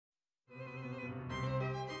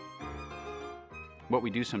What we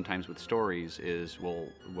do sometimes with stories is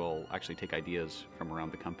we'll actually take ideas from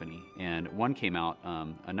around the company. And one came out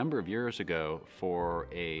a number of years ago for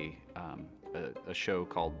a show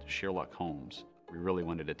called Sheerluck, Holmes. We really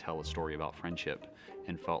wanted to tell a story about friendship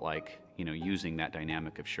and felt like, using that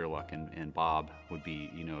dynamic of Sheerluck and Bob would be,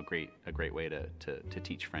 a great way to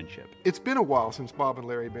teach friendship. It's been a while since Bob and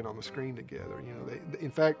Larry have been on the screen together. In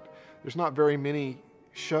fact, there's not very many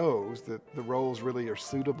shows that the roles really are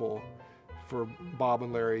suitable for Bob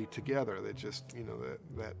and Larry together. That just,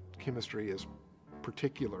 that chemistry is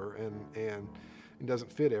particular and it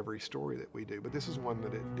doesn't fit every story that we do. But this is one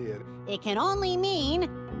that it did. It can only mean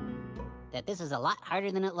that this is a lot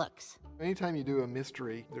harder than it looks. Anytime you do a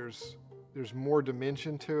mystery, there's more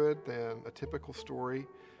dimension to it than a typical story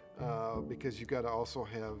because you've got to also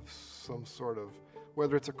have some sort of,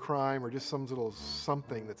 whether it's a crime or just some little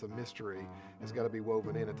something that's a mystery, has got to be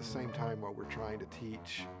woven in at the same time while we're trying to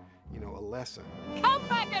teach, a lesson. Come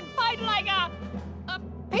back and fight like a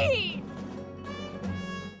pea!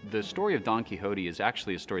 The story of Don Quixote is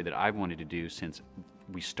actually a story that I've wanted to do since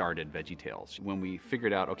we started VeggieTales. When we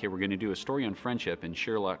figured out, okay, we're going to do a story on friendship and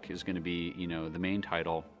Sheerluck is going to be, the main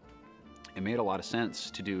title, it made a lot of sense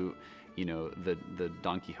to do, the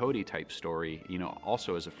Don Quixote type story,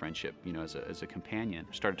 also as a friendship, as a companion.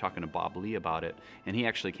 Started talking to Bob Lee about it, and he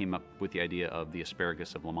actually came up with the idea of the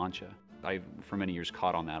asparagus of La Mancha. I, for many years,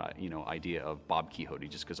 caught on that, idea of Bob Quixote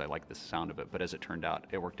just because I like the sound of it. But as it turned out,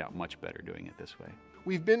 it worked out much better doing it this way.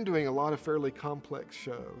 We've been doing a lot of fairly complex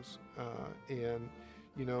shows, and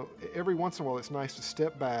every once in a while, it's nice to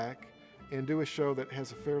step back and do a show that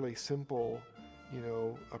has a fairly simple,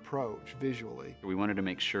 approach visually. We wanted to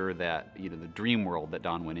make sure that the dream world that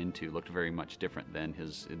Don went into looked very much different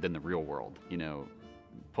than the real world.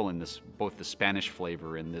 Pulling both the Spanish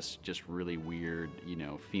flavor and this just really weird,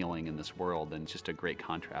 feeling in this world, and just a great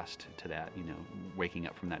contrast to that, waking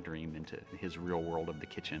up from that dream into his real world of the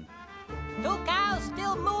kitchen. 2 cows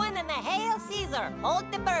still mooing and the Hail Caesar, hold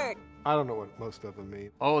the bird. I don't know what most of them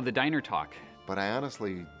mean. Oh, the diner talk. But I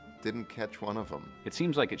honestly didn't catch one of them. It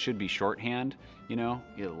seems like it should be shorthand,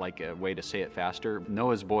 like a way to say it faster.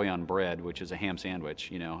 Noah's boy on bread, which is a ham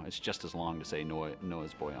sandwich, it's just as long to say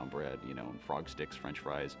Noah's boy on bread, and frog sticks, French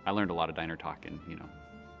fries. I learned a lot of diner talk in,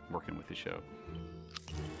 working with the show.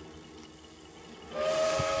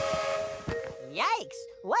 Yikes,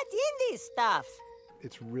 what's in this stuff?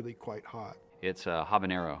 It's really quite hot. It's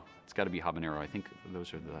habanero. It's got to be habanero. I think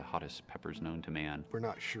those are the hottest peppers known to man. We're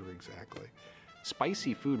not sure exactly.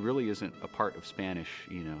 Spicy food really isn't a part of Spanish,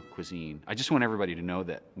 cuisine. I just want everybody to know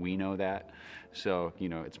that we know that. So,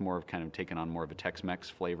 it's more of kind of taking on more of a Tex-Mex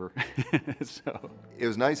flavor. So it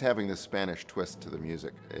was nice having this Spanish twist to the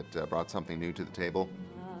music. It brought something new to the table.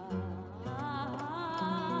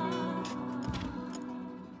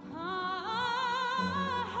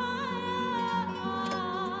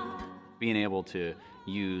 Being able to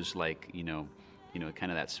use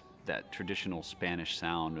kind of that traditional Spanish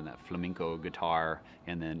sound and that flamenco guitar,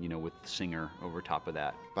 and then, with the singer over top of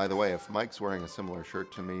that. By the way, if Mike's wearing a similar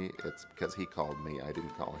shirt to me, it's because he called me, I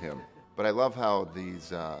didn't call him. But I love how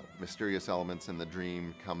these mysterious elements in the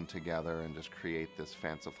dream come together and just create this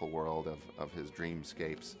fanciful world of his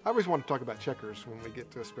dreamscapes. I always want to talk about checkers when we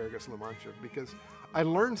get to Asparagus La Mancha, because I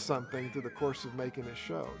learned something through the course of making this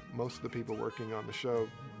show. Most of the people working on the show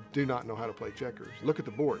do not know how to play checkers. Look at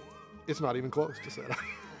the board. It's not even close to set up.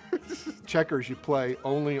 Checkers, you play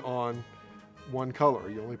only on one color.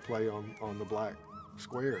 You only play on the black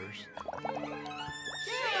squares.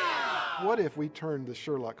 Yeah! What if we turned the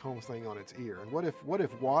Sherlock Holmes thing on its ear? And what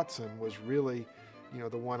if Watson was really,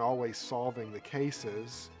 the one always solving the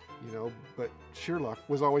cases, but Sheerluck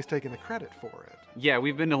was always taking the credit for it? Yeah,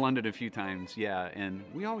 we've been to London a few times, yeah, and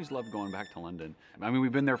we always love going back to London. I mean,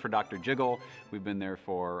 we've been there for Dr. Jiggle, we've been there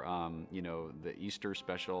for, the Easter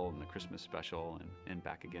special and the Christmas special, and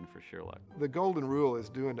back again for Sheerluck. The golden rule is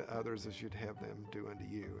do unto others as you'd have them do unto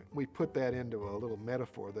you. We put that into a little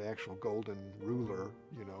metaphor, the actual golden ruler,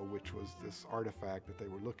 which was this artifact that they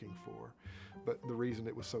were looking for. But the reason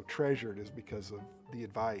it was so treasured is because of the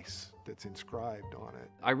advice that's inscribed on it.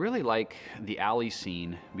 I really like the alley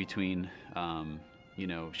scene between,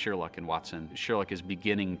 Sheerluck and Watson. Sheerluck is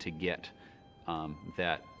beginning to get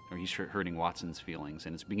or he's hurting Watson's feelings,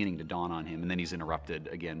 and it's beginning to dawn on him, and then he's interrupted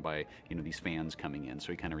again by, these fans coming in,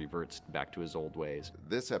 so he kind of reverts back to his old ways.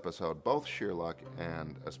 This episode, both Sheerluck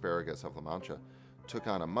and Asparagus of La Mancha took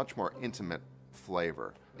on a much more intimate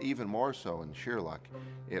flavor. Even more so in Sheerluck,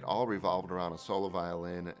 it all revolved around a solo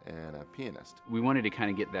violin and a pianist. We wanted to kind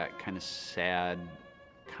of get that kind of sad,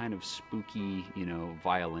 kind of spooky, you know,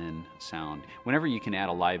 violin sound. Whenever you can add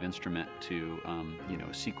a live instrument to, you know,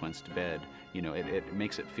 a sequenced bed, you know, it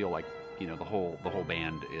makes it feel like, you know, the whole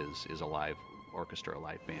band is a live orchestra, a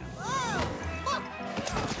live band.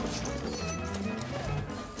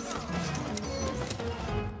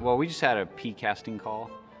 Well, we just had a pea casting call.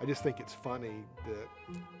 I just think it's funny that,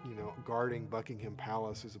 you know, guarding Buckingham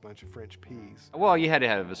Palace is a bunch of French peas. Well, you had to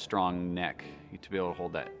have a strong neck to be able to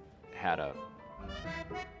hold that hat up.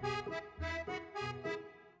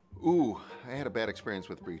 Ooh, I had a bad experience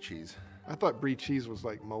with brie cheese. I thought brie cheese was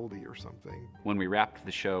like moldy or something. When we wrapped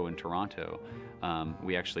the show in Toronto,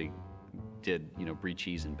 we actually did, you know, brie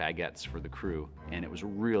cheese and baguettes for the crew, and it was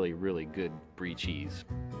really, really good brie cheese.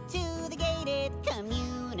 To the gated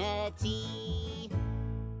community.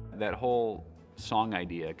 That whole song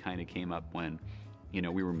idea kind of came up when, you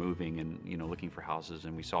know, we were moving and, you know, looking for houses,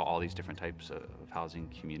 and we saw all these different types of housing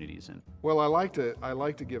communities. And Well, I like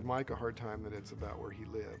to give Mike a hard time that it's about where he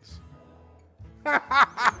lives.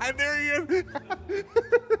 There he is.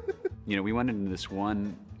 you know, we went into this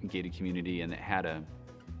one gated community, and it had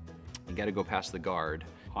you got to go past the guard.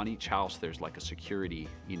 On each house, there's like a security,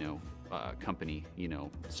 you know, company, you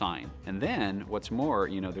know, sign. And then what's more,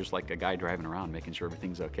 you know, there's like a guy driving around making sure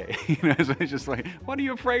everything's okay. You know, so it's just like, what are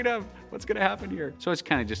you afraid of? What's gonna happen here? So it's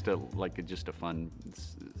kind of just a fun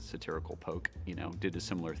satirical poke, you know. Did a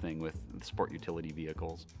similar thing with sport utility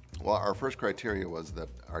vehicles. Well, our first criteria was that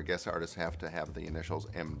our guest artists have to have the initials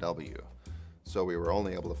MW. So we were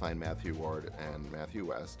only able to find Matthew Ward and Matthew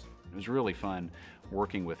West. It was really fun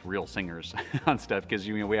working with real singers on stuff, because,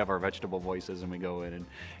 you know, we have our vegetable voices and we go in and,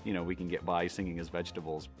 you know, we can get by singing as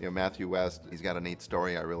vegetables. You know, Matthew West, he's got a neat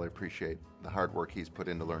story. I really appreciate the hard work he's put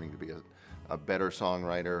into learning to be a better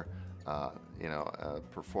songwriter, you know, a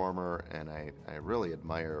performer, and I really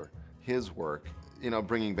admire his work. You know,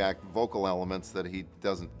 bringing back vocal elements that he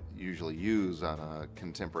doesn't usually use on a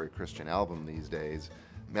contemporary Christian album these days.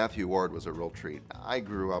 Matthew Ward was a real treat. I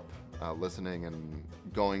grew up listening and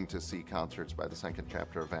going to see concerts by the second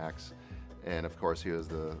chapter of Acts, and of course he was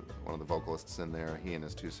one of the vocalists in there, he and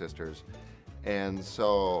his two sisters. And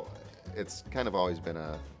so it's kind of always been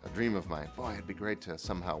a dream of mine. Boy, it'd be great to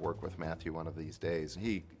somehow work with Matthew one of these days.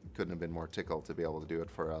 He couldn't have been more tickled to be able to do it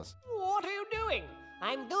for us. What are you doing?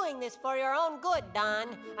 I'm doing this for your own good, Don.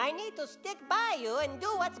 I need to stick by you and do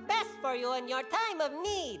what's best for you in your time of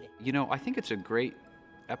need. You know, I think it's a great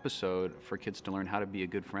episode for kids to learn how to be a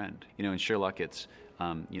good friend. You know, in Sheerluck, it's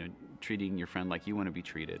you know, treating your friend like you want to be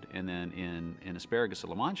treated, and then in Asparagus at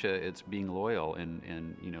La Mancha, it's being loyal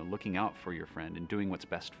and you know, looking out for your friend and doing what's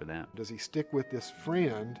best for them. Does he stick with this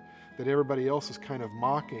friend that everybody else is kind of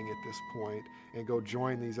mocking at this point and go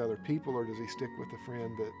join these other people, or does he stick with the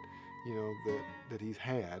friend that, you know, that he's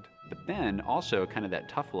had? But then also kind of that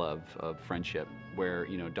tough love of friendship, where,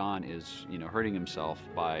 you know, Don is, you know, hurting himself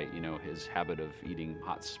by, you know, his habit of eating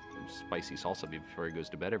hot spicy salsa before he goes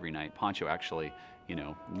to bed every night. Pancho actually, you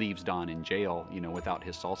know, leaves Don in jail, you know, without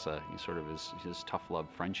his salsa. He sort of his tough love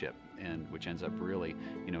friendship, and which ends up really,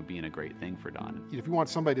 you know, being a great thing for Don. If you want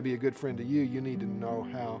somebody to be a good friend to you, you need to know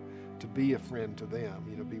how to be a friend to them.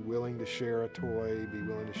 You know, be willing to share a toy, be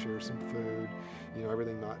willing to share some food, you know,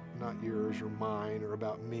 everything not yours or mine or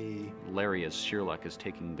about me. Larry as Sheerluck is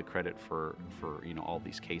taking the credit for you know, all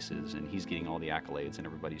these cases, and he's getting all the accolades, and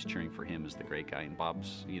everybody's cheering for him as the great guy, and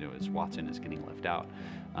Bob's, you know, as Watson is getting left out.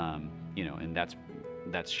 You know, and that's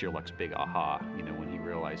Sheerluck's big aha, you know, when he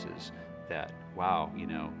realizes that, wow, you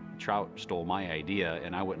know, Trout stole my idea,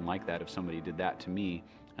 and I wouldn't like that if somebody did that to me.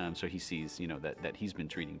 So he sees, you know, that he's been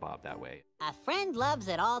treating Bob that way. A friend loves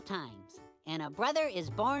at all times, and a brother is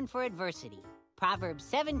born for adversity. Proverbs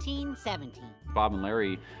 17:17. Bob and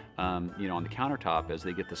Larry, you know, on the countertop, as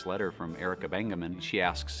they get this letter from Erica Bangaman, she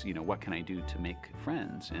asks, you know, what can I do to make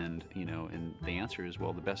friends? And, you know, and the answer is,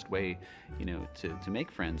 well, the best way, you know, to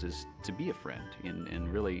make friends is to be a friend,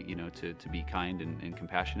 and really, you know, to be kind and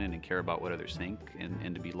compassionate and care about what others think,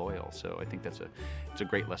 and to be loyal. So I think it's a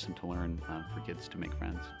great lesson to learn for kids to make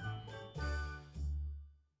friends.